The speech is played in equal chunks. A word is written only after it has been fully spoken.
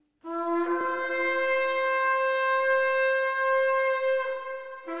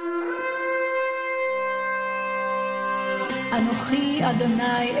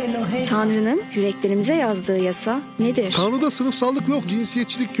Tanrı'nın yüreklerimize yazdığı yasa nedir? Tanrı'da sınıfsallık yok,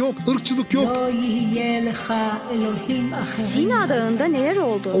 cinsiyetçilik yok, ırkçılık yok. Sina Dağı'nda neler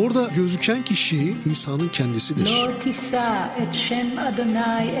oldu? Orada gözüken kişi insanın kendisidir.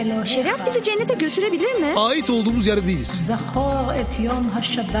 Şeriat bizi cennete götürebilir mi? Ait olduğumuz yerde değiliz.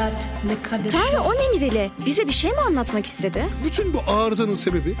 Tanrı o emir ile bize bir şey mi anlatmak istedi? Bütün bu arızanın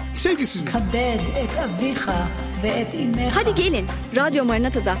sebebi sevgisizlik. Hadi gelin Radyo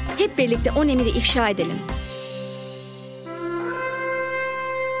Maranata'da hep birlikte o emiri ifşa edelim.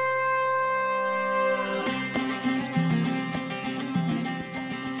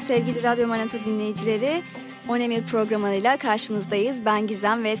 Sevgili Radyo Maranata dinleyicileri, On Emir programıyla karşınızdayız. Ben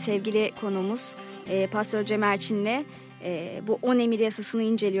Gizem ve sevgili konuğumuz Pastör Cem Erçin'le bu On Emir yasasını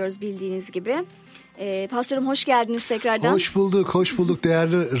inceliyoruz bildiğiniz gibi. Pastörüm hoş geldiniz tekrardan. Hoş bulduk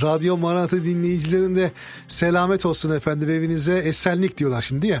değerli Radyo Maranata dinleyicilerinde selamet olsun efendim, evinize esenlik diyorlar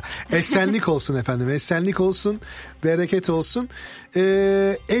şimdi ya. Esenlik olsun efendim, esenlik olsun, bereket olsun.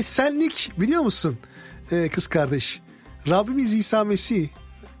 Esenlik biliyor musun kız kardeş? Rabbimiz İsa Mesih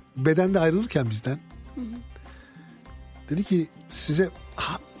bedende ayrılırken bizden dedi ki size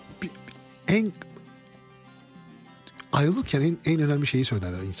ayrılırken en önemli şeyi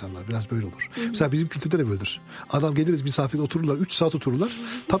söylerler insanlar. Biraz böyle olur. Mesela bizim kültürde de böyledir. Adam geliriz misafirde otururlar. 3 saat otururlar.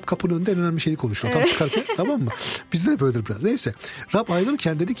 Tam kapının önünde en önemli şeyi konuşuyor. Tam çıkarken tamam mı? Bizde de böyledir biraz. Neyse. Rab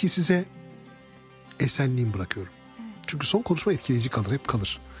ayrılırken dedi ki size esenliğimi bırakıyorum. Çünkü son konuşma etkileyici kalır. Hep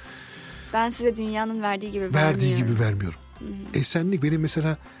kalır. Ben size dünyanın verdiği gibi vermiyorum. Esenlik benim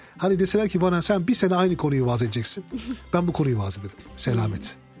mesela hani deseler ki bana sen bir sene aynı konuyu vaaz edeceksin. Ben bu konuyu vaaz ederim.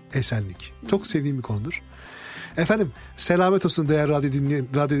 Selamet. Esenlik. Çok sevdiğim bir konudur. Efendim selamet olsun değerli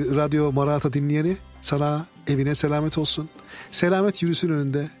radyo Maranata dinleyeni. Sana evine selamet olsun. Selamet yürüsün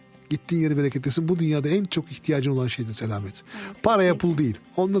önünde. Gittiğin yeri bereketlesin. Bu dünyada en çok ihtiyacın olan şeydir selamet. Evet, paraya pul değil.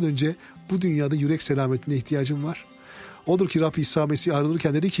 Ondan önce bu dünyada yürek selametine ihtiyacım var. Odur ki Rabbi İsa Mesih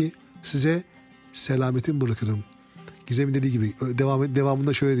ayrılırken dedi ki size selametimi bırakırım. Gizem'in dediği gibi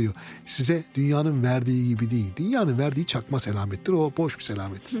devamında şöyle diyor. Size dünyanın verdiği gibi değil. Dünyanın verdiği çakma selamettir. O boş bir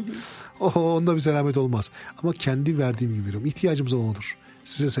selamet. Onda bir selamet olmaz. Ama kendi verdiğim gibi veriyorum. İhtiyacımız odur.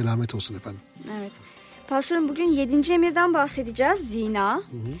 Size selamet olsun efendim. Evet. Pastörüm bugün 7. emirden bahsedeceğiz. Zina.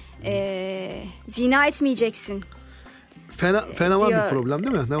 Zina etmeyeceksin. Fena var bir problem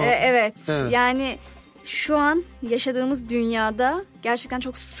değil mi? Ne var? Evet. Yani şu an yaşadığımız dünyada gerçekten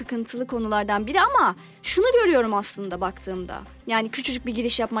çok sıkıntılı konulardan biri ama şunu görüyorum aslında baktığımda. Yani küçücük bir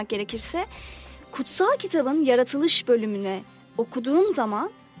giriş yapmak gerekirse kutsal kitabın yaratılış bölümüne okuduğum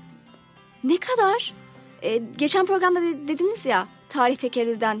zaman ne kadar geçen programda dediniz ya tarih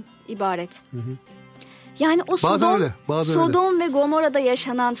tekerrürden ibaret. Yani o Sodom ve Gomorra'da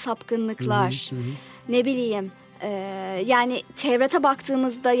yaşanan sapkınlıklar ne bileyim yani Tevrat'a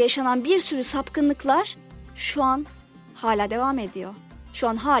baktığımızda yaşanan bir sürü sapkınlıklar şu an hala devam ediyor. Şu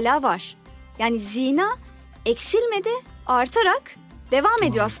an hala var. Yani zina eksilmedi, artarak devam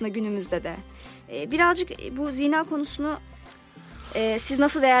ediyor aslında günümüzde de. Birazcık bu zina konusunu siz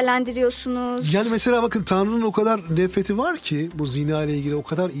nasıl değerlendiriyorsunuz? Yani mesela bakın Tanrı'nın o kadar nefreti var ki bu zina ile ilgili o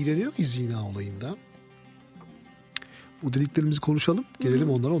kadar iğreniyor ki zina olayından. Bu dediklerimizi konuşalım. Gelelim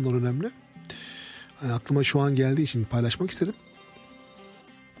onlara. Onlar önemli. Yani aklıma şu an geldiği için paylaşmak istedim.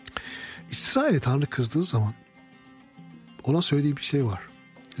 İsrail'e Tanrı kızdığı zaman ona söylediği bir şey var.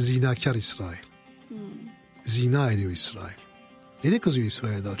 Zinakar İsrail. Zina ediyor İsrail. Nereye kızıyor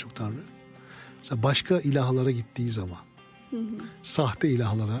İsrail'e daha çok Tanrı? Mesela başka ilahlara gittiği zaman. Sahte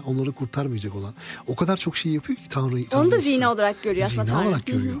ilahlara, onları kurtarmayacak olan o kadar çok şey yapıyor ki Tanrı. Onu da zina olarak görüyor aslında Tanrı. Zina olarak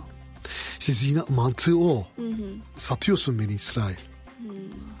görüyor. İşte zina mantığı o. Satıyorsun beni İsrail.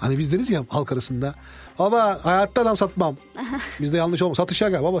 Hani biz deriz ya halk arasında. Baba hayatta adam satmam. Bizde yanlış olmaz. Satışa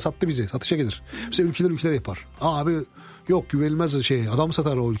gel. Baba sattı bizi. Satışa gelir. Mesela ülkeler yapar. Abi yok güvenilmez adam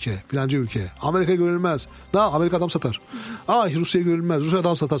satar o ülke. Filanca ülke. Amerika güvenilmez. Amerika adam satar. Rusya güvenilmez. Rusya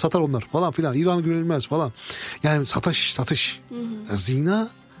adam satar onlar falan filan. İran güvenilmez falan. Yani satış. Yani zina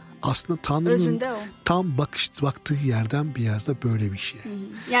aslında Tanrı'nın tam baktığı yerden biraz da böyle bir şey.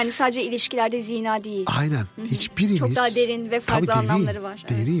 Yani sadece ilişkilerde zina değil. Aynen. Hiçbirimiz. Çok daha derin ve farklı anlamları var.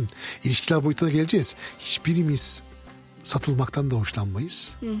 Derin. Evet. İlişkiler boyutuna geleceğiz. Hiçbirimiz satılmaktan da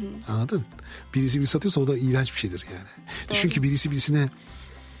hoşlanmayız. Anladın? Birisi bir satıyorsa o da iğrenç bir şeydir yani. Doğru. Düşün ki birisi birisine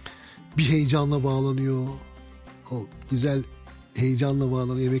bir heyecanla bağlanıyor. O güzel heyecanla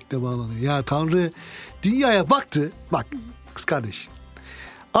bağlanıyor, yemekle bağlanıyor. Ya Tanrı dünyaya baktı. Bak kız kardeş.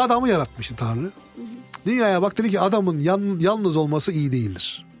 Adamı yaratmıştı Tanrı. Dünyaya bak dedi ki adamın yalnız olması iyi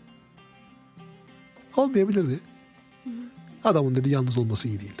değildir. Olmayabilirdi. Adamın dedi yalnız olması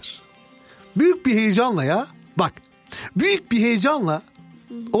iyi değildir. Büyük bir heyecanla ya bak Büyük bir heyecanla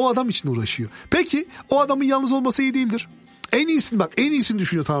o adam için uğraşıyor. Peki o adamın yalnız olması iyi değildir. En iyisini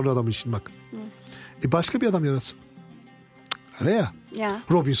düşünüyor Tanrı adam için bak. Başka bir adam yaratsın. Öyle ya. Ya.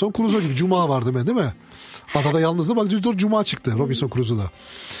 Robinson Crusoe gibi Cuma vardı değil mi? Adada yalnızdı bak Cuma çıktı Robinson Crusoe'da.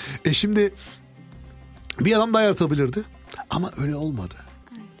 Şimdi bir adam daha yaratabilirdi. Ama öyle olmadı.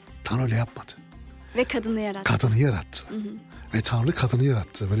 Evet. Tanrı öyle yapmadı. Ve kadını yarattı. Kadını yarattı. Hı hı. Ve Tanrı kadını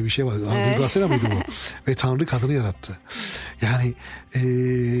yarattı. Böyle bir şey var. Evet. Dulgasena mıydı bu? Ve Tanrı kadını yarattı. Yani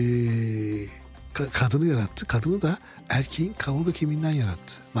kadını yarattı. Kadını da erkeğin kaburga kemiğinden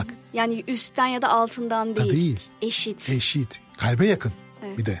yarattı. Bak. Yani üstten ya da altından değil. Değil. Eşit. Eşit. Kalbe yakın.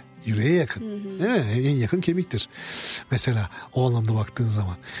 Evet. Bir de yüreğe yakın. Değil mi? En yakın kemiktir. Mesela o anlamda baktığın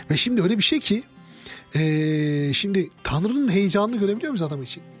zaman. Ve şimdi öyle bir şey ki şimdi Tanrı'nın heyecanını görebiliyor muyuz adam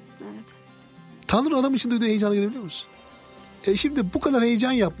için? Evet. Tanrı adam için duyduğu heyecanı görebiliyor musun? Şimdi bu kadar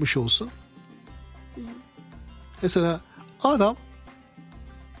heyecan yapmış olsun. Mesela adam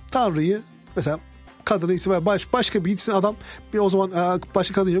Tanrı'yı mesela kadını istifa başka bir gitsin adam bir o zaman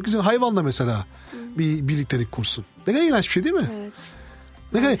başka kadın yok. Gitsin hayvanla mesela bir birliktelik kursun. Ne kadar iğrenç bir şey değil mi? Evet.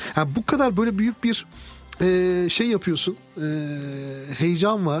 Ne kadar yani bu kadar böyle büyük bir şey yapıyorsun.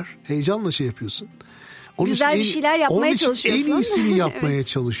 Heyecan var. Heyecanla şey yapıyorsun. Güzel bir şeyler yapmaya çalışıyorsun. En iyisini yapmaya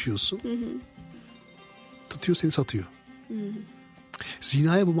çalışıyorsun. Tutuyor seni satıyor.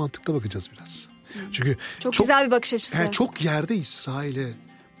 Zinaya bu mantıkla bakacağız biraz. Çünkü çok güzel bir bakış açısı. Çok yerde İsrail'e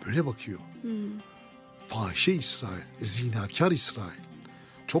böyle bakıyor. Fahişe İsrail, zinakar İsrail.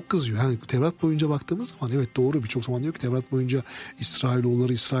 Çok kızıyor. Yani Tevrat boyunca baktığımız zaman evet doğru birçok zaman diyor ki Tevrat boyunca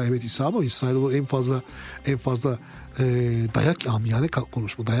İsrailoğulları evet İsa ama İsrailoğulları en fazla dayak amiyane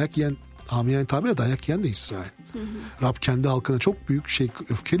konuşma. Dayak yiyen amiyane tabirle dayak yiyen de İsrail. Rab kendi halkına çok büyük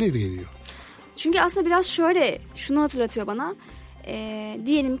öfkeyle geliyor. Çünkü aslında biraz şöyle şunu hatırlatıyor bana.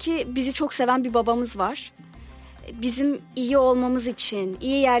 Diyelim ki bizi çok seven bir babamız var. Bizim iyi olmamız için,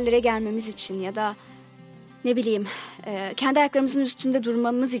 iyi yerlere gelmemiz için ya da ne bileyim kendi ayaklarımızın üstünde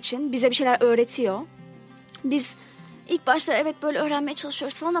durmamız için bize bir şeyler öğretiyor. Biz ilk başta evet böyle öğrenmeye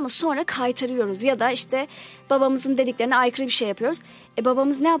çalışıyoruz falan ama sonra kaytarıyoruz ya da işte babamızın dediklerine aykırı bir şey yapıyoruz.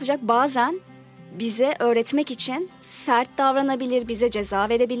 Babamız ne yapacak? Bazen bize öğretmek için sert davranabilir, bize ceza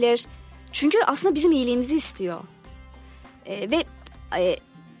verebilir. Çünkü aslında bizim iyiliğimizi istiyor. Ve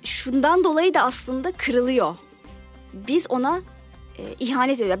şundan dolayı da aslında kırılıyor. Biz ona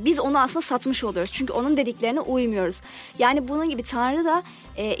ihanet ediyoruz. Biz onu aslında satmış oluyoruz. Çünkü onun dediklerine uymuyoruz. Yani bunun gibi Tanrı da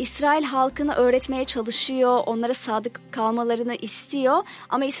İsrail halkını öğretmeye çalışıyor. Onlara sadık kalmalarını istiyor.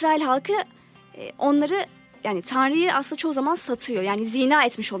 Ama İsrail halkı onları yani Tanrı'yı aslında çoğu zaman satıyor. Yani zina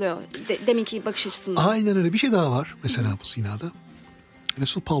etmiş oluyor deminki bakış açısından. Aynen öyle. Bir şey daha var mesela bu zinada.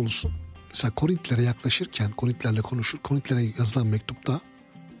 Resul Paulus'un mesela Korintlere yaklaşırken, Korintlerle konuşur, Korintlere yazılan mektupta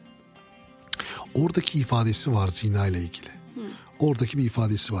oradaki ifadesi var zina ile ilgili. Oradaki bir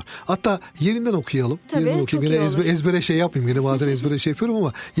ifadesi var. Hatta yerinden okuyalım. Tabii, yerinden okuyalım. Yine ezbere şey yapmayayım. Yine bazen ezbere şey yapıyorum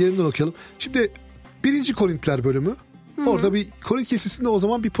ama yerinden okuyalım. Şimdi 1. Korintler bölümü. Orada bir Korint kilisesinde o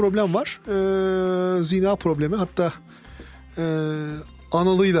zaman bir problem var. Zina problemi. Hatta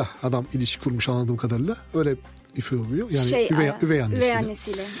analıyla adam ilişki kurmuş anladığım kadarıyla. Öyle ifade oluyor. Yani üvey annesiyle. Üvey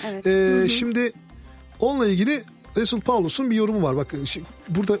annesiyle. Evet. Şimdi onunla ilgili Resul Paulus'un bir yorumu var. Bakın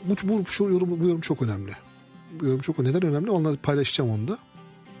burada bu yorum çok önemli. Bu yorum çok neden önemli? Onunla paylaşacağım onu da.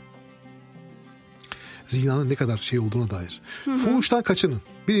 Zinanın ne kadar şey olduğuna dair. Fuhuştan kaçının.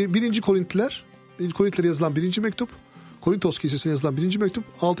 1. Korintlere yazılan 1. mektup. Korintos Kilisesi'ne yazılan 1. mektup.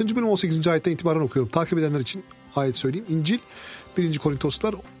 6. bölüm 18. ayetten itibaren okuyorum. Takip edenler için ayet söyleyeyim. İncil 1.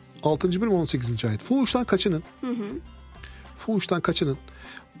 Korintoslar 6. bölüm 18. ayet. Fuhuştan kaçının. Fuhuştan kaçının.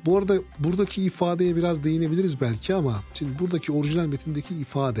 Bu arada buradaki ifadeye biraz değinebiliriz belki ama şimdi buradaki orijinal metindeki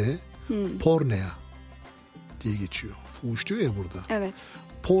ifade porneia diye geçiyor. Fuhuş diyor ya burada. Evet.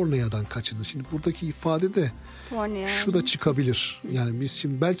 Porneia'dan kaçının. Şimdi buradaki ifade de şu da çıkabilir. Yani biz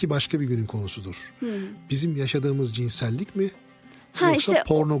şimdi belki başka bir günün konusudur. Bizim yaşadığımız cinsellik mi? Yoksa işte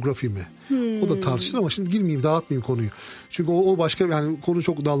pornografi mi? O da tartışılır ama şimdi girmeyeyim, dağıtmayayım konuyu. Çünkü o başka yani konu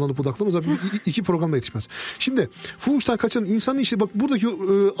çok dallanıp budaklanır. Zaten 2 programda yetişmez. Şimdi fuhuştan kaçının insanın işi bak buradaki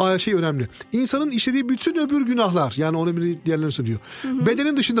şey önemli. İnsanın işlediği bütün öbür günahlar yani onu bir diğerlerini söylüyor.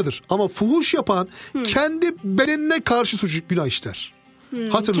 Bedenin dışındadır. Ama fuhuş yapan kendi bedenine karşı suç günah işler.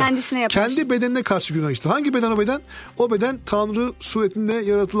 Hatırla. Kendisine yapar. Kendi bedenine karşı günah işler. Hangi beden o beden? O beden Tanrı suretinde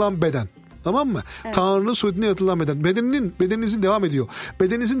yaratılan beden. Tamam mı? Evet. Tanrı'nın suretinde yaratılan beden. Bedeninizin devam ediyor.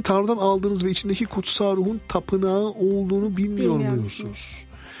 Bedeninizin Tanrı'dan aldığınız ve içindeki kutsal ruhun tapınağı olduğunu bilmiyor musunuz?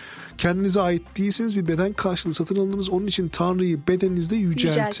 Kendinize ait değilseniz bir beden karşılığı satın alındınız. Onun için Tanrı'yı bedeninizde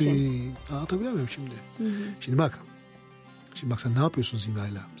yüceltin. Anlatabiliyor muyum şimdi? Şimdi bak sen ne yapıyorsun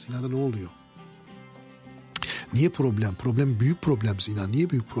zinayla? Zinada ne oluyor? Niye problem? Problem büyük problem zina. Niye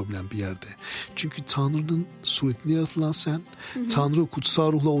büyük problem bir yerde? Çünkü Tanrı'nın suretine yaratılan sen, Tanrı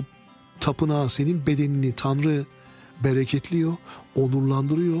kutsal ruhla o tapınağı, senin bedenini Tanrı bereketliyor,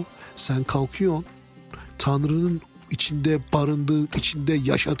 onurlandırıyor. Sen kalkıyorsun. Tanrı'nın içinde barındığı, içinde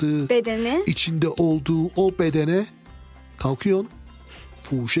yaşadığı, bedeni, içinde olduğu o bedene kalkıyorsun.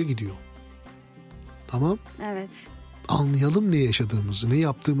 Fuhuşa gidiyor. Tamam? Evet. Anlayalım ne yaşadığımızı, ne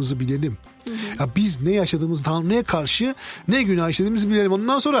yaptığımızı bilelim. Ya biz ne yaşadığımızı, Tanrı'ya karşı ne günah işlediğimizi bilelim.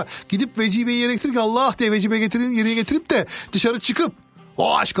 Ondan sonra gidip vecibeyi yerine getirip Allah diye vecibe yerine getirip de dışarı çıkıp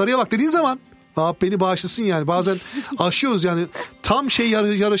o aşk karıya bak dediğin zaman beni bağışlasın yani. Bazen aşıyoruz yani. Tam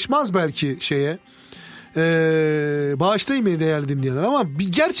yarışmaz belki şeye. Bağışlayın beni değerli dinleyenler ama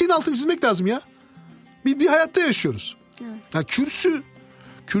bir gerçeğin altını çizmek lazım ya. Bir hayatta yaşıyoruz. Evet. Yani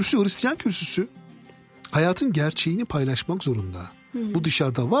kürsü Hristiyan kürsüsü hayatın gerçeğini paylaşmak zorunda. Bu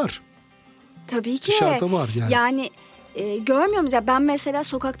dışarıda var. Tabii ki. Dışarıda var yani. Yani görmüyor musunuz? Ya ben mesela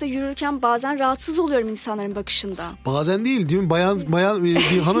sokakta yürürken bazen rahatsız oluyorum insanların bakışından. Bazen değil mi? Bayan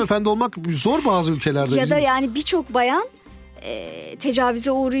bir hanımefendi olmak zor bazı ülkelerde. Ya da yani birçok bayan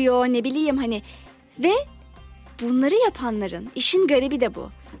tecavüze uğruyor, ne bileyim hani. Ve bunları yapanların, işin garibi de bu.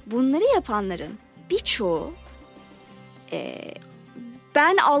 Bunları yapanların birçoğu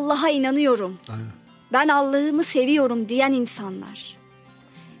ben Allah'a inanıyorum. Aynen. Ben Allah'ımı seviyorum diyen insanlar.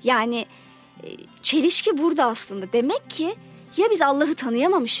 Yani çelişki burada aslında. Demek ki ya biz Allah'ı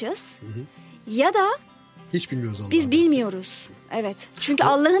tanıyamamışız ya da hiç bilmiyoruz Allah'ı. Biz bilmiyoruz. Evet. Çünkü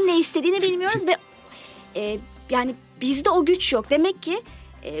Allah'ın ne istediğini bilmiyoruz ve yani bizde o güç yok. Demek ki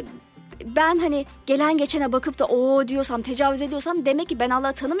ben hani gelen geçene bakıp da o diyorsam, tecavüz ediyorsam demek ki ben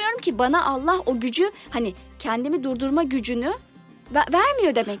Allah'ı tanımıyorum ki bana Allah o gücü, hani kendimi durdurma gücünü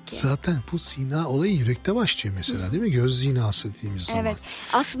vermiyor demek ki. Zaten bu zina olayı yürekte başlıyor mesela, değil mi? Göz zinası dediğimiz zaman. Evet.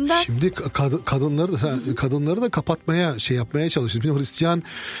 Aslında şimdi kadınları da kapatmaya yapmaya çalışıyoruz. Bizim Hristiyan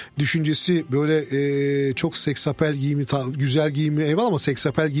düşüncesi böyle çok seksapel giyimi, güzel giyimi eyvallah ama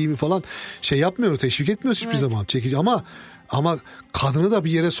seksapel giyimi falan yapmıyoruz, teşvik etmiyoruz hiçbir zaman. Çekici ama kadını da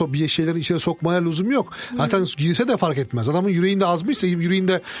bir şeylerin içine sokmaya lüzum yok. Zaten girse de fark etmez. Adamın yüreğinde azmışsa,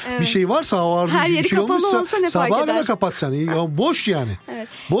 yüreğinde bir şey varsa, o arzu bir şey olmuşsa sabaha kadar kapat sen. Boş yani. Evet.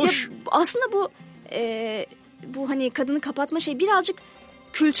 Boş. Ya, aslında bu hani kadını kapatma birazcık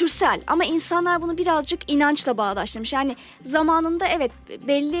kültürsel ama insanlar bunu birazcık inançla bağdaştırmış. Yani zamanında evet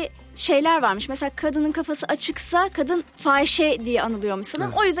belli şeyler varmış. Mesela kadının kafası açıksa kadın fahişe diye anılıyormuş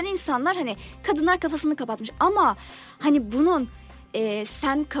sanırım. Evet. O yüzden insanlar hani kadınlar kafasını kapatmış. Ama hani bunun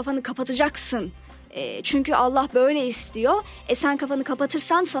sen kafanı kapatacaksın. Çünkü Allah böyle istiyor. Sen kafanı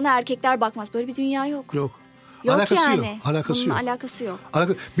kapatırsan sana erkekler bakmaz. Böyle bir dünya yok. Yok. Alakası yok. Alakası yok.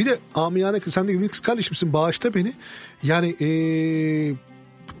 Bir de amiyane, sen de bir kız kardeşimsin, bağışla beni. Yani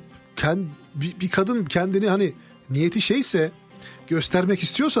bir kadın kendini hani niyeti göstermek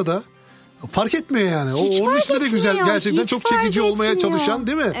istiyorsa da fark etmiyor yani. Onun içinde de güzel, gerçekten çok çekici olmaya çalışan,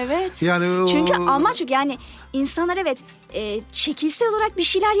 değil mi? Evet. Yani çünkü amaç yani insanlar evet şekilsel olarak bir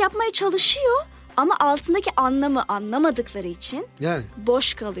şeyler yapmaya çalışıyor ama altındaki anlamı anlamadıkları için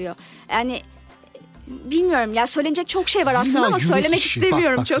boş kalıyor. Yani bilmiyorum ya, söylenecek çok şey var aslında ama söylemek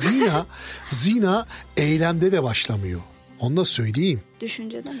istemiyorum bak, çok. Zina eylemde de başlamıyor. Onu da söyleyeyim.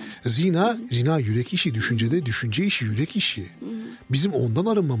 Düşüncede mi? Zina yürek işi, düşüncede düşünce işi, yürek işi. Bizim ondan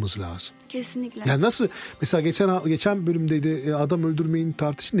arınmamız lazım. Kesinlikle. Yani nasıl mesela geçen bölümdeydi adam öldürmeyin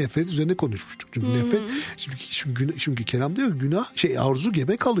tartışın, nefret üzerine konuşmuştuk. Çünkü nefret çünkü kelam diyor günah arzu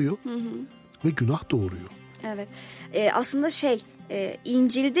gebe kalıyor ve günah doğuruyor. Evet. Aslında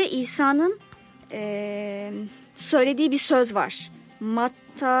İncil'de İsa'nın söylediği bir söz var.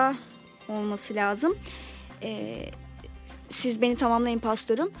 Matta olması lazım. Siz beni tamamlayın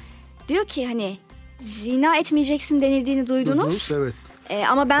pastörüm. Diyor ki hani zina etmeyeceksin denildiğini duydunuz. Evet.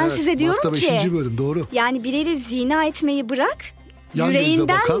 Ama ben size diyorum Matta ki 5. bölüm doğru. Yani biriyle zina etmeyi bırak,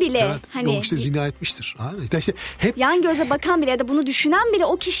 yüreğinden bile hani zina etmiştir. İşte hep yan göze bakan bile ya da bunu düşünen bile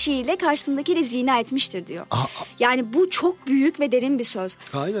o kişiyle, karşısındakiyle zina etmiştir diyor. Yani bu çok büyük ve derin bir söz.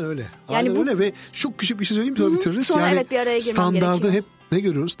 Aynen öyle. Aynen öyle ve çok küçük bir şey söyleyeyim sonra bitiririz. Sonra yani bir araya girmem standardı gerekiyor. hep ne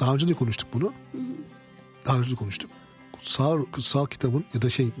görüyoruz? Daha önce de konuştuk bunu. Daha önce de konuştuk. Kutsal kitabın ya da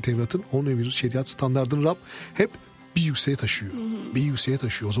Tevrat'ın 10 emir şeriat standardını Rab hep bir yükseğe taşıyor. Bir yükseğe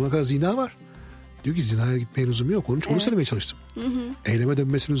taşıyor. O zaman kadar zina var. Diyor ki zinaya gitmeye lüzum yok. Onu söylemeye çalıştım. Eyleme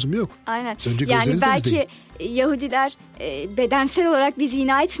dönmesine lüzum yok. Aynen. Yani belki Yahudiler bedensel olarak bir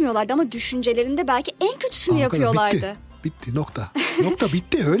zina etmiyorlardı ama düşüncelerinde belki en kötüsünü yapıyorlardı. Bitti nokta. Nokta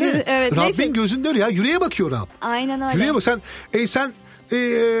bitti öyle. Evet, Rabbin gözünde öyle ya. Yüreğe bakıyor Rab. Aynen öyle. Yüreğe bak sen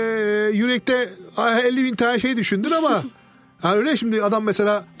yürekte 50 bin tane düşündün ama Yani öyle şimdi adam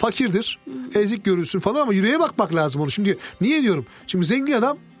mesela fakirdir, ezik görürsün falan ama yüreğe bakmak lazım onu. Şimdi niye diyorum? Şimdi zengin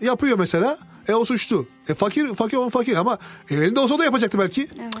adam yapıyor mesela. O suçlu. Fakir ama elinde olsa da yapacaktı belki.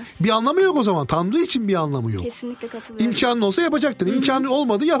 Evet. Bir anlamı yok o zaman. Tanrı için bir anlamı yok. Kesinlikle katılıyorum. İmkanın olsa yapacaktın. İmkanı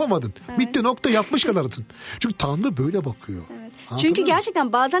olmadı, yapamadın. Evet. Bitti, nokta, yapmış kadarısın. Çünkü Tanrı böyle bakıyor. Evet. Çünkü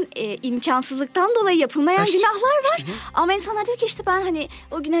gerçekten bazen imkansızlıktan dolayı yapılmayan günahlar var. İşte. Ama insanlar diyor ki işte ben hani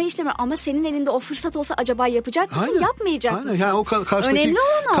o günahı işlemiyorum. Ama senin elinde o fırsat olsa acaba yapacak mısın? Aynen. Yapmayacak mısın? Yani o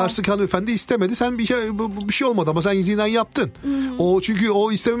karşıdaki hanımefendi istemedi. Sen bir şey olmadı ama sen zinayı yaptın. Çünkü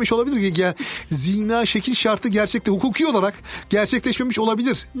o istememiş olabilir ki. Zina şekil şartı gerçekte hukuki olarak gerçekleşmemiş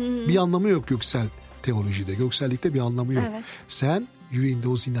olabilir. Bir anlamı yok göksel teolojide. Göksellikte bir anlamı yok. Evet. Sen yüreğinde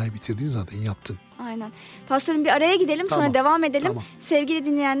o zinayı bitirdin, zaten yaptın. Aynen. Pastörüm bir araya gidelim, sonra devam edelim. Tamam. Sevgili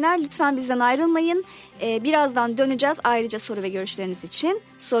dinleyenler, lütfen bizden ayrılmayın. Birazdan döneceğiz ayrıca soru ve görüşleriniz için.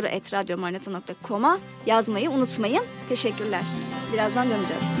 soru@radyomaranata.com'a yazmayı unutmayın. Teşekkürler. Birazdan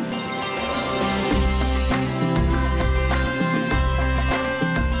döneceğiz.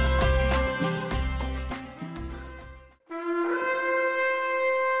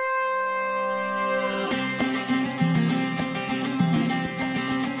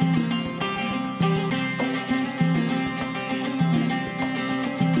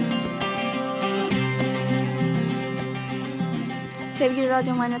 Sevgili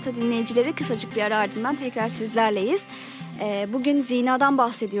Radyo Maranata dinleyicileri, kısacık bir ara ardından tekrar sizlerleyiz. Bugün zinadan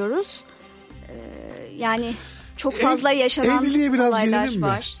bahsediyoruz. Yani çok fazla yaşanan evliliğe biraz olaylar gelelim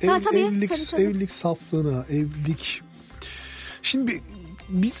var. Mi? Evlilik saflığına, evlilik... Şimdi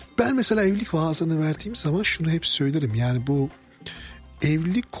ben mesela evlilik vaazını verdiğim zaman şunu hep söylerim. Yani bu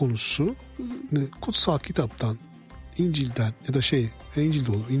evlilik konusu kutsal kitaptan, İncil'den ya da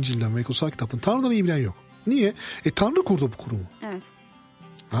İncil'de olur, İncil'den ve kutsal kitaptan Tanrı'dan iyi bilen yok. Niye? Tanrı kurdu bu kurumu. Evet.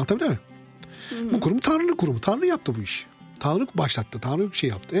 Anlatabiliyor muyum? Bu kurum Tanrı'nın kurumu. Tanrı yaptı bu işi. Tanrı başlattı. Tanrı bir şey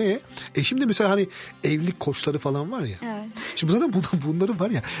yaptı. Şimdi mesela hani evlilik koçları falan var ya. Evet. Şimdi zaten bunların var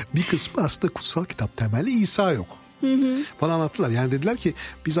ya, bir kısmı aslında kutsal kitap temelli, İsa yok. Bana anlattılar. Yani dediler ki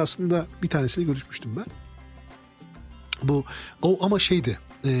biz aslında bir tanesiyle görüşmüştüm ben. O ama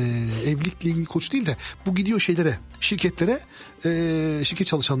evlilikle ilgili koç değil de bu gidiyor şirketlere, şirket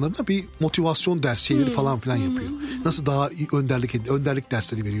çalışanlarına bir motivasyon dersleri falan filan yapıyor. Nasıl daha iyi önderlik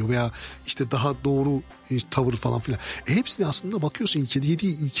dersleri veriyor veya işte daha doğru tavır falan filan. Hepsine aslında bakıyorsun 7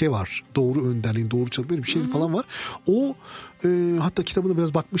 ilke var. Doğru önderliğin, doğru çalışma, böyle bir şey falan var. O hatta kitabına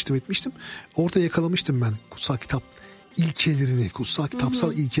biraz etmiştim. Orada yakalamıştım ben kutsal kitap ilkelerini, kutsal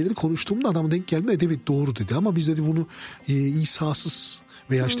kitapsal ilkeleri konuştuğumda adama denk gelmedi. Evet, doğru dedi ama biz dedi bunu İsa'sız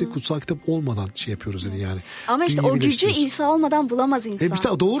veya kutsal kitap olmadan yapıyoruz dedi yani. Ama işte o gücü İsa olmadan bulamaz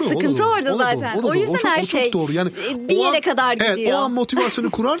insan. Doğru. Sıkıntı orada zaten. O yüzden her şey doğru. Yani bir yere kadar gidiyor. Evet, o an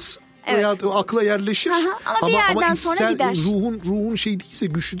motivasyonu kurarsın. Evet. Veya akla yerleşir. Ama bir yerden sonra gider. Ruhun değilse,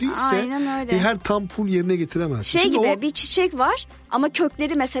 güçlü değilse her tam full yerine getiremezsin. Bir çiçek var ama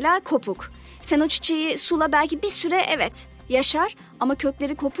kökleri mesela kopuk. Sen o çiçeği sula, belki bir süre yaşar ama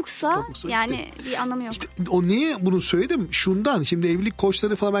kökleri kopuksa yani bir anlamı yok. İşte o niye bunu söyledim? Şundan, şimdi evlilik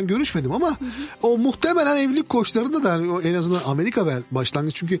koçları falan ben görüşmedim ama o muhtemelen evlilik koçlarında da en azından Amerika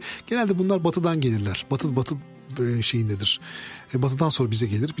başlangıç, çünkü genelde bunlar batıdan gelirler. Batı şeyindedir. Batıdan sonra bize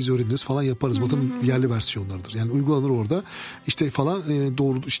gelir, biz öğreniriz falan yaparız. Batı'nın yerli versiyonlarıdır. Yani uygulanır orada falan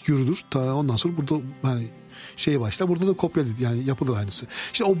doğru yürüdür. Ondan sonra burada başlar. Burada da kopya yani yapılır aynısı.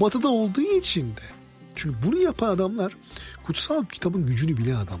 İşte o batıda olduğu için de. Çünkü bunu yapan adamlar kutsal kitabın gücünü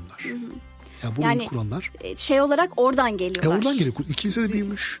bilen adamlar. Yani bunu kuranlar. Olarak oradan geliyorlar. Oradan geliyor. Kilisede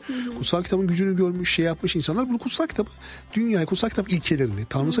büyümüş. Kutsal kitabın gücünü görmüş, yapmış insanlar. Bunu kutsal kitabı, dünyaya, kutsal kitap ilkelerini,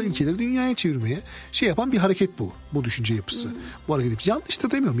 tanrısal ilkeleri dünyaya çevirmeye yapan bir hareket bu. Bu düşünce yapısı. Bu hareket. Yanlış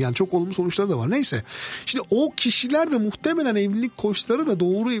da demiyorum. Yani çok olumlu sonuçları da var. Neyse. Şimdi o kişiler de muhtemelen evlilik koçları da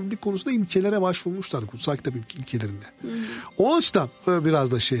doğru evlilik konusunda ilkelere başvurmuşlar. Kutsal kitap ilkelerinde. O açıdan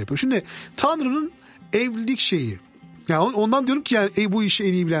biraz da yapıyor. Şimdi Tanrı'nın evlilik şeyi. Yani ondan diyorum ki bu işi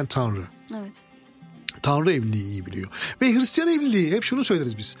en iyi bilen Tanrı. Evet. Tanrı evliliği iyi biliyor. Ve Hristiyan evliliği, hep şunu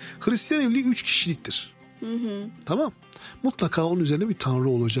söyleriz biz. Hristiyan evliliği 3 kişiliktir. Tamam. Mutlaka onun üzerine bir Tanrı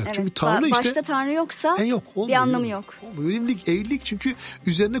olacak. Evet. Çünkü Tanrı başta Tanrı yoksa bir anlamı yok. Evlilik çünkü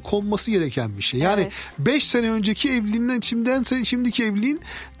üzerine konması gereken bir şey. Yani 5 sene önceki evliliğinden şimdiki evliliğin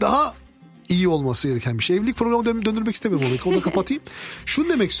daha iyi olması gereken bir şey. Evlilik programı döndürmek istemiyorum onu. Onu da kapatayım. Şunu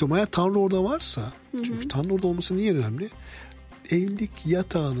demek istiyorum. Eğer Tanrı orada varsa, çünkü Tanrı orada olması niye önemli? Evlilik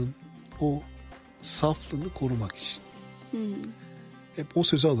yatağının o saflığını korumak için. Hep o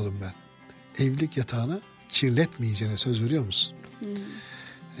sözü alırım ben. Evlilik yatağını kirletmeyeceğine söz veriyor musun?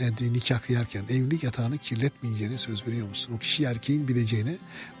 nikah kıyarken evlilik yatağını kirletmeyeceğine söz veriyor musun? O kişi erkeğin bileceğine,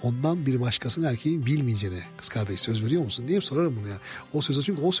 ondan bir başkasının erkeğin bilmeyeceğine kız kardeş söz veriyor musun diye sorarım bunu ya. O sözde,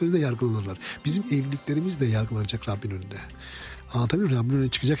 çünkü o sözde yargılanırlar. Bizim evliliklerimiz de yargılanacak Rabbin önünde. Anlatabiliyor muyum? Rabbin önüne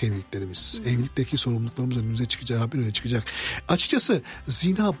çıkacak evliliklerimiz. Evlilikteki sorumluluklarımız önümüze çıkacak, Rabbin önüne çıkacak. Açıkçası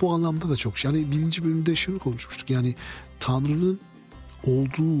zina bu anlamda da çok. Yani 1. bölümde şunu konuşmuştuk. Yani Tanrı'nın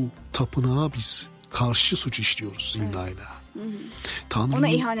olduğu tapınağa biz karşı suç işliyoruz zinayla. Ona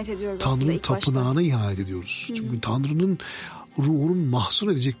ihanet ediyoruz aslında Tanrı'nın ilk başta. tapınağına ihanet ediyoruz. Çünkü Tanrı'nın ruhunun mahzun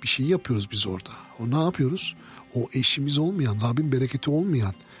edecek bir şeyi yapıyoruz biz orada. O ne yapıyoruz? O eşimiz olmayan, Rabbin bereketi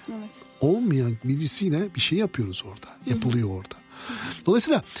olmayan, olmayan birisiyle bir şey yapıyoruz orada. Yapılıyor orada.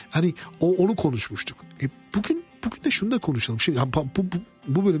 Dolayısıyla hani onu konuşmuştuk. Bugün de şunu da konuşalım. Şimdi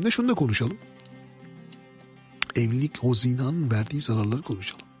bu bölümde şunu da konuşalım. Evlilik, o zinanın verdiği zararları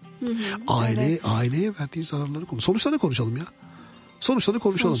konuşalım. Aileye verdiği zararları konuşalım. Sonuçlarını konuşalım ya. Sonuçlarını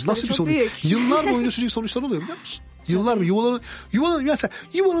konuşalım. Sonuçları nasıl bir çok sonuç? büyük. Yıllar boyunca sürecek sonuçlar oluyor biliyor musun? Yıllar boyu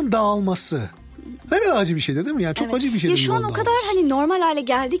yuvanın dağılması. Ne kadar acı bir şeydir değil mi? Yani çok acı bir şeydir. Ya şu an o kadar hani normal hale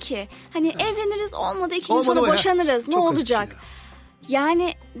geldi ki. Hani evleniriz, olmadı 2 gün sonra boşanırız. Ne olacak? Şey ya.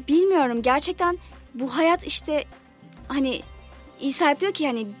 Yani bilmiyorum, gerçekten bu hayat işte hani İsa hep diyor ki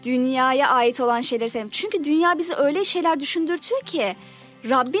hani dünyaya ait olan şeyleri sevmem. Çünkü dünya bizi öyle şeyler düşündürtüyor ki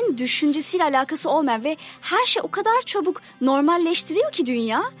Rabbin düşüncesiyle alakası olmayan ve her şey o kadar çabuk normalleştiriyor ki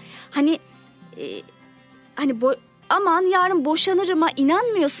dünya. Hani aman yarın boşanırıma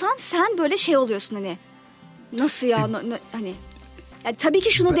inanmıyorsan sen böyle şey oluyorsun hani. Nasıl ya? Hani yani tabii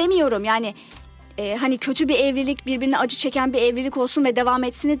ki şunu demiyorum yani. Hani kötü bir evlilik, birbirine acı çeken bir evlilik olsun ve devam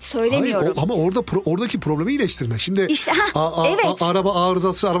etsin söylemiyorum. Hayır, ama oradaki problemi iyileştirme. Şimdi işte, evet. Araba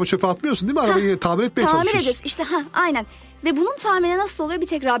arızası, araba çöpe atmıyorsun değil mi? Arabayı tamir etmeye çalışıyorsun. Tamir ediyorsun. İşte aynen. Ve bunun tamiri nasıl oluyor? Bir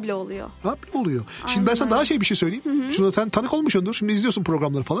tek Rab'le oluyor. Rab'le oluyor. Aynen. Şimdi ben sana daha bir şey söyleyeyim. Hı-hı. Şuna sen tanık olmuşsundur. Şimdi izliyorsun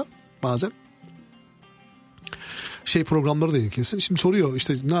programları falan bazen. Programları da ilginçsin. Şimdi soruyor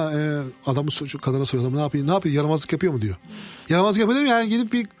işte kadına soruyor, ne yapıyor yaramazlık yapıyor mu diyor. Yaramazlık yapıyor değil mi? Yani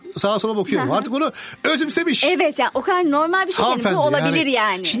gidip bir sağa sola bakıyor mu? Artık onu özümsemiş. Evet yani o kadar normal bir şey bu olabilir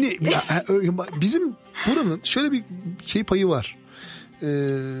yani. Şimdi bizim buranın şöyle bir payı var.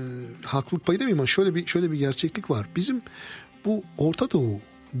 Haklılık payı demeyeyim ama şöyle bir gerçeklik var. Bizim bu Orta Doğu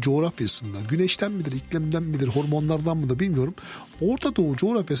coğrafyasında, güneşten midir, iklimden midir, hormonlardan mıdır bilmiyorum. Orta Doğu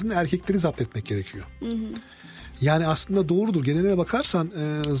coğrafyasında erkekleri zapt etmek gerekiyor. Hı hı. Yani aslında doğrudur. Geneline bakarsan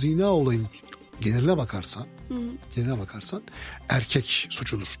zina olayın geneline bakarsan erkek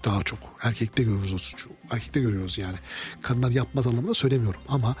suçudur daha çok. Erkekte görürüz o suçu. Erkekte görüyoruz yani. Kadınlar yapmaz anlamında söylemiyorum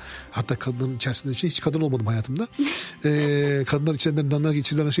ama hatta kadınların içerisinde hiç kadın olmadım hayatımda. Kadınlar içlerinden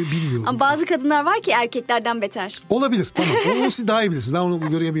geçirilen şey bilmiyorum. Ama bazı kadınlar var ki erkeklerden beter. Olabilir, tamam. Onu siz daha iyi bilirsiniz. Ben onu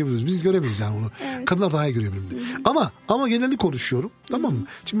göremeyebiliriz. Biz göremeyiz yani onu. Evet. Kadınlar daha iyi görüyor birbirini. Ama genelde konuşuyorum. Tamam mı?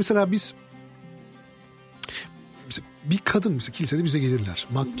 Şimdi mesela biz bir kadın mesela kilisede bize gelirler.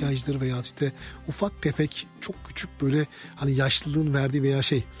 Makyajdır veya işte ufak tefek çok küçük böyle hani yaşlılığın verdiği veya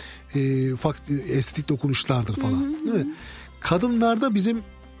ufak estetik dokunuşlardır falan. Değil mi? Kadınlarda biz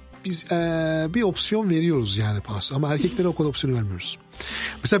bir opsiyon veriyoruz yani ama erkeklere o kadar opsiyonu vermiyoruz.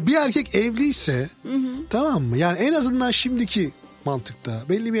 Mesela bir erkek evliyse tamam mı? Yani en azından şimdiki mantıkta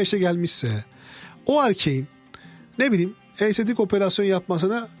belli bir yaşa gelmişse o erkeğin ne bileyim estetik operasyon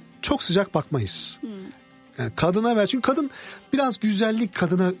yapmasına çok sıcak bakmayız. Yani kadına ver. Çünkü kadın biraz güzellik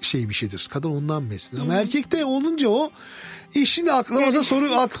kadına bir şeydir. Kadın ondan beslenir. Ama erkekte olunca o işin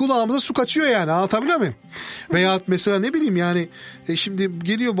aklımıza kulağımıza su kaçıyor yani. Anlatabiliyor muyum? Veya mesela ne bileyim yani şimdi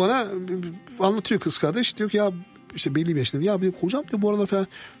geliyor bana anlatıyor kız kardeş. Diyor ki ya işte belli bir yaşında. Ya bir kocam diyor bu aralar falan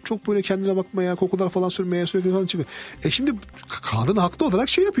çok böyle kendine bakmaya, kokular falan sürmeye sürekli falan çıkıyor. Şimdi kadın haklı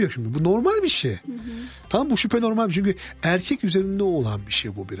olarak yapıyor şimdi. Bu normal bir şey. Tamam, bu şüphe normal bir şey. Çünkü erkek üzerinde olan bir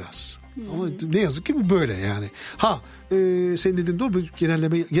şey bu biraz. Ama ne yazık ki bu böyle yani. Senin dediğin doğru,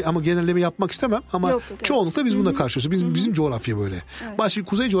 genelleme yapmak istemem ama yok, çoğunlukla biz buna karşıyız. Bizim coğrafya böyle. Evet. Başka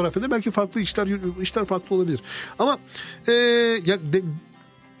kuzey coğrafyada belki farklı işler farklı olabilir. Ama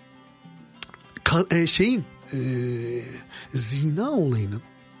zina olayının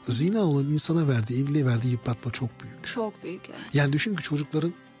insana verdiği, evliliğe verdiği yıpratma çok büyük. Çok büyük. Evet. Yani düşün ki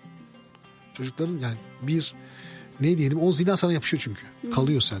çocukların yani ne diyelim, o zina sana yapışıyor çünkü.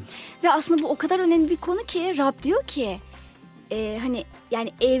 Kalıyor sen. Ve aslında bu o kadar önemli bir konu ki Rab diyor ki hani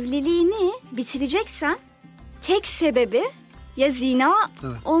yani evliliğini bitireceksen tek sebebi ya zina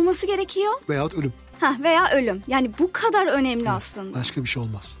olması gerekiyor. Veyahut ölüm. Veya ölüm. Yani bu kadar önemli aslında. Başka bir şey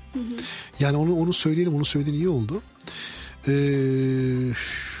olmaz. Yani onu söyleyelim. Onu söylediğin iyi oldu.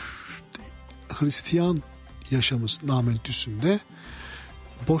 Hristiyan yaşamımız namentüsünde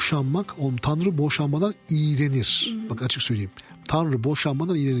Tanrı boşanmadan iğrenir. Bak açık söyleyeyim. Tanrı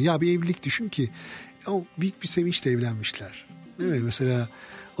boşanmadan iğneleniyor. Ya bir evlilik düşün ki o büyük bir sevinçle evlenmişler. Değil mi? Mesela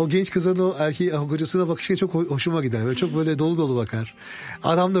o genç kızların o erkeği kocasına bakışına çok hoşuma gider. Böyle çok böyle dolu dolu bakar.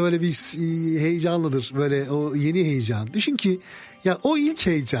 Adam da böyle bir heyecanlıdır. Böyle o yeni heyecan. Düşün ki ya o ilk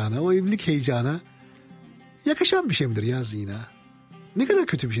heyecana, o evlilik heyecana yakışan bir şey midir ya zina? Ne kadar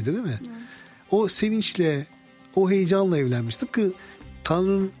kötü bir şeydir değil mi? Evet. O sevinçle, o heyecanla evlenmiş. Tıpkı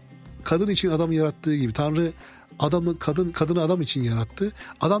Tanrı'nın kadın için adamı yarattığı gibi. Tanrı adamı kadını adam için yarattı.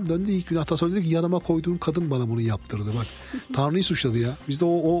 Adam döndü ilk günahtan sonra dedi ki yanıma koyduğum kadın bana bunu yaptırdı. Bak Tanrı'yı suçladı ya. Bizde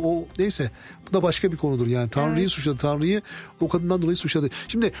o neyse bu da başka bir konudur yani. Tanrı'yı suçladı. Tanrı'yı o kadından dolayı suçladı.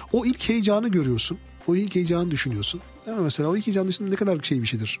 Şimdi o ilk heyecanı görüyorsun. O ilk heyecanı düşünüyorsun. Değil mi? Mesela o ilk heyecanı düşündüğün ne kadar bir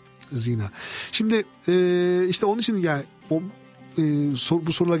şeydir zina. Şimdi işte onun için yani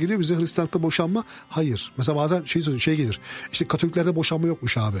bu sorular geliyor bize, Hristiyanlıkta boşanma. Hayır. Mesela bazen şey gelir. İşte Katoliklerde boşanma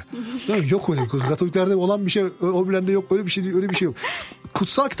yokmuş abi. Yok öyle. Katoliklerde olan bir şey, öbürlerinde yok. Öyle bir şey yok.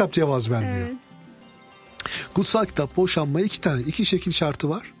 Kutsal kitap cevaz vermiyor. Evet. Kutsal kitap boşanmaya iki şekil şartı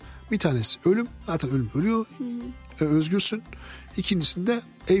var. Bir tanesi ölüm. Zaten ölüm ölüyor. Özgürsün. İkincisinde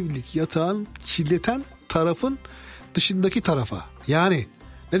evlilik yatağın kirleten tarafın dışındaki tarafa. Yani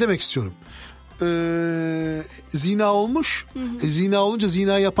ne demek istiyorum? Zina olmuş. Zina olunca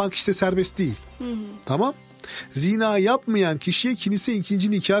zina yapan kişi de serbest değil. Tamam. Zina yapmayan kişiye kilise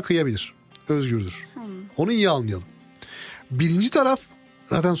ikinci nikah kıyabilir. Özgürdür. Onu iyi anlayalım. Birinci taraf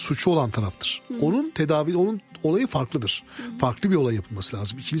zaten suçu olan taraftır. Onun olayı farklıdır. Farklı bir olay yapılması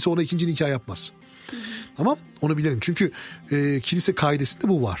lazım. Kilise ona ikinci nikah yapmaz. Tamam. Onu bilelim. Çünkü kilise kaidesinde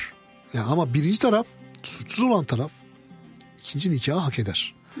bu var. Yani ama birinci taraf, suçsuz olan taraf ikinci nikahı hak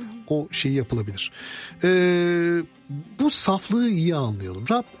eder. O şeyi yapılabilir. Bu saflığı iyi anlayalım.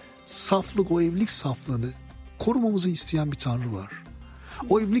 Rab saflık, o evlilik saflığını korumamızı isteyen bir Tanrı var.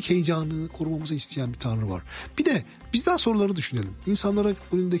 O evlilik heyecanını korumamızı isteyen bir Tanrı var. Bir de bizden soruları düşünelim. İnsanlara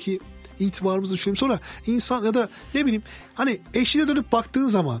önündeki itibarımızı düşünelim. Sonra insan ya da ne bileyim hani eşine dönüp baktığın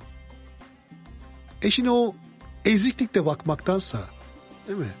zaman eşine o eziklikle bakmaktansa,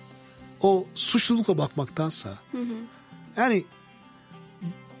 değil mi? O suçlulukla bakmaktansa yani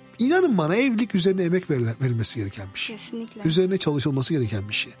İnanın bana evlilik üzerine emek verilmesi gereken bir şey. Kesinlikle. Üzerine çalışılması gereken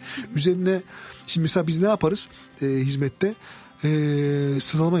bir şey. Üzerine şimdi mesela biz ne yaparız hizmette?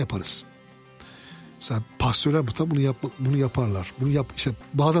 Sıralama yaparız. Mesela pastörler bunu yaparlar. İşte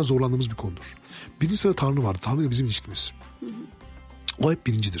bazen zorlandığımız bir konudur. Birinci sıra Tanrı vardı. Tanrı ile bizim ilişkimiz. O hep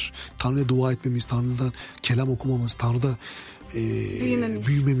birincidir. Tanrı'ya dua etmemiz, Tanrı'dan kelam okumamız, Tanrı'da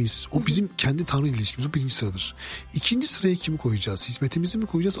büyümemiz. O bizim kendi Tanrı ile ilişkimiz. O birinci sıradır. İkinci sıraya kimi koyacağız? Hizmetimizi mi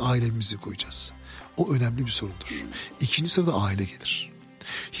koyacağız? Ailemizi mi koyacağız? O önemli bir sorundur. İkinci sırada aile gelir.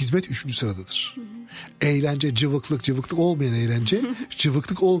 Hizmet üçüncü sıradadır. Eğlence, cıvıklık olmayan eğlence,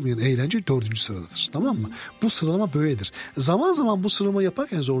 cıvıklık olmayan eğlence dördüncü sıradadır. Tamam mı? Bu sıralama böyledir. Zaman zaman bu sıralama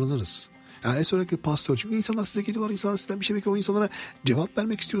yaparken zorlanırız. Yani en sonraki pastör. Çünkü insanlar size geliyorlar. İnsanlar sizden bir şey bekliyor. O insanlara cevap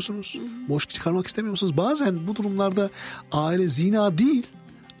vermek istiyorsunuz. Boş çıkarmak istemiyor musunuz? Bazen bu durumlarda aile zina değil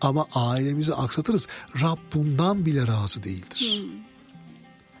ama ailemizi aksatırız. Rab bundan bile razı değildir.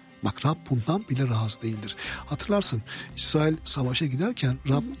 Bak Rab bundan bile razı değildir. Hatırlarsın İsrail savaşa giderken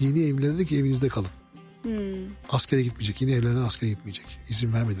Rab yeni evlilere dedi ki evinizde kalın. Askere gitmeyecek. Yeni evlenen askere gitmeyecek.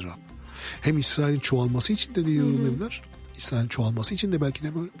 İzin vermedi Rab. Hem İsrail'in çoğalması için de diyorum evler. İsrail'in çoğalması için de belki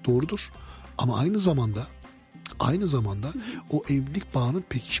de böyle doğrudur. Ama aynı zamanda o evlilik bağının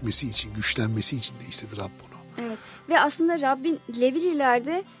pekişmesi için, güçlenmesi için de istedi Rab bunu. Evet. Ve aslında Rabbin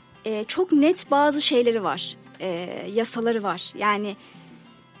Levililerde çok net bazı şeyleri var. Yasaları var. Yani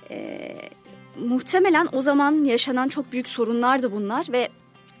muhtemelen o zaman yaşanan çok büyük sorunlardı bunlar ve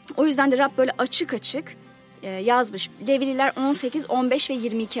o yüzden de Rab böyle açık yazmış. Levililer 18, 15 ve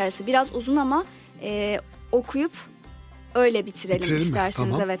 22 arası. Biraz uzun ama okuyup öyle bitirelim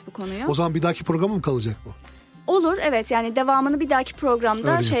isterseniz. Tamam. Evet bu konuyu. O zaman bir dahaki programa mı kalacak bu? Olur evet, yani devamını bir dahaki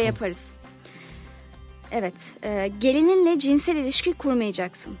programda öyle yaparız. Evet, gelininle cinsel ilişki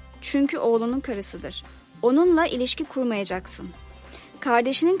kurmayacaksın. Çünkü oğlunun karısıdır. Onunla ilişki kurmayacaksın.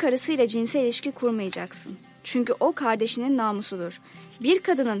 Kardeşinin karısıyla cinsel ilişki kurmayacaksın. Çünkü o kardeşinin namusudur. Bir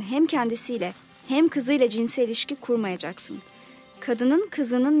kadının hem kendisiyle hem kızıyla cinsel ilişki kurmayacaksın. Kadının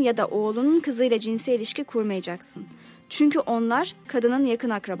kızının ya da oğlunun kızıyla cinsel ilişki kurmayacaksın. Çünkü onlar kadının yakın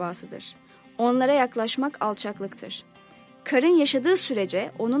akrabasıdır. Onlara yaklaşmak alçaklıktır. Karın yaşadığı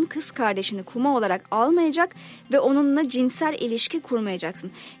sürece onun kız kardeşini kuma olarak almayacak ve onunla cinsel ilişki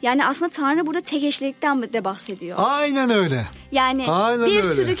kurmayacaksın. Yani aslında Tanrı burada tek eşlilikten de bahsediyor. Aynen öyle. Yani bir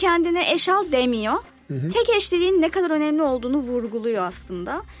sürü kendine eş al demiyor. Hı-hı. Tek eşliliğin ne kadar önemli olduğunu vurguluyor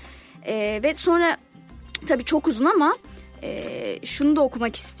aslında. Ve sonra tabii çok uzun ama şunu da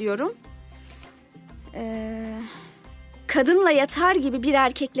okumak istiyorum. Kadınla yatar gibi bir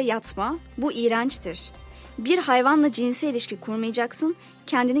erkekle yatma. Bu iğrençtir. Bir hayvanla cinsel ilişki kurmayacaksın.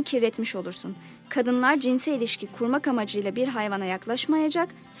 Kendini kirletmiş olursun. Kadınlar cinsel ilişki kurmak amacıyla bir hayvana yaklaşmayacak.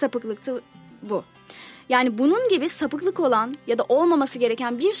 Sapıklıktı bu. Yani bunun gibi sapıklık olan ya da olmaması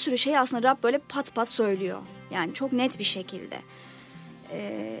gereken bir sürü şey aslında Rab böyle pat pat söylüyor. Yani çok net bir şekilde.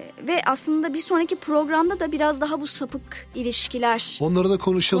 Ve aslında bir sonraki programda da biraz daha bu sapık ilişkiler onları da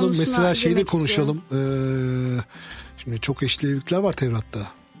konuşalım. Mesela şeyi de konuşalım. Şimdi çok eşli evlilikler var Tevrat'ta.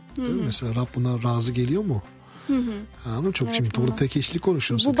 Değil mi? Mesela Rab buna razı geliyor mu? Ama çok, evet, şimdi burada tek eşlik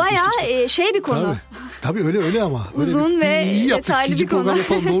konuşuyorsun. Bu bayağı şey bir konu. Tabii öyle ama. Uzun ve iyi yaptık. detaylı İkinci bir konu. program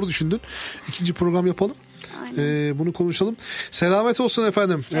yapalım. Doğru düşündün. İkinci program yapalım. Bunu konuşalım. Selamet olsun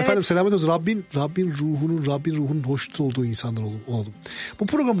efendim. Evet. Efendim selamet olsun. Rabbin ruhunun hoşnut olduğu insanlar olalım. Bu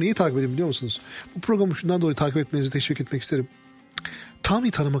programı niye takip edin biliyor musunuz? Bu programı şundan dolayı takip etmenizi teşvik etmek isterim.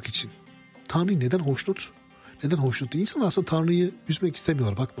 Tanrı'yı tanımak için. Tanrı neden hoşnut? Neden hoşnut değil? İnsanlar aslında Tanrı'yı üzmek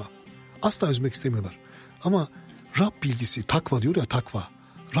istemiyorlar, bakma. Asla üzmek istemiyorlar. Ama Rab bilgisi, takva diyor ya, takva.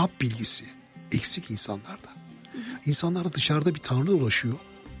 Rab bilgisi eksik insanlarda. İnsanlarda dışarıda bir Tanrı dolaşıyor.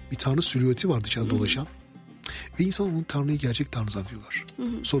 Bir Tanrı silüeti var dışarıda dolaşan. Ve insan onun Tanrı'yı gerçek Tanrı zannediyorlar.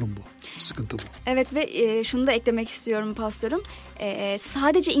 Sorun bu. Sıkıntı bu. Evet ve şunu da eklemek istiyorum pastörüm.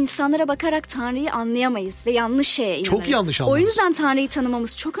 Sadece insanlara bakarak Tanrı'yı anlayamayız ve yanlış şeye inanırız. Çok yanlış anlarız. O yüzden Tanrı'yı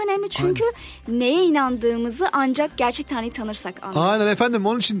tanımamız çok önemli. Çünkü neye inandığımızı ancak gerçek Tanrı'yı tanırsak anlarız. Aynen efendim.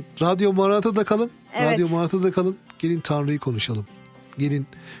 Onun için Radyo Maranata'da kalın. Evet. Radyo Maranata'da kalın. Gelin Tanrı'yı konuşalım.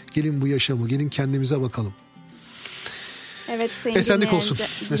 Gelin bu yaşamı. Gelin kendimize bakalım. Evet sayın Esenlik olsun.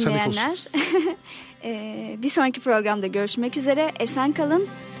 Dinleyenler. Bir sonraki programda görüşmek üzere. Esen kalın,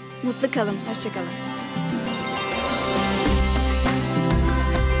 mutlu kalın. Hoşça kalın.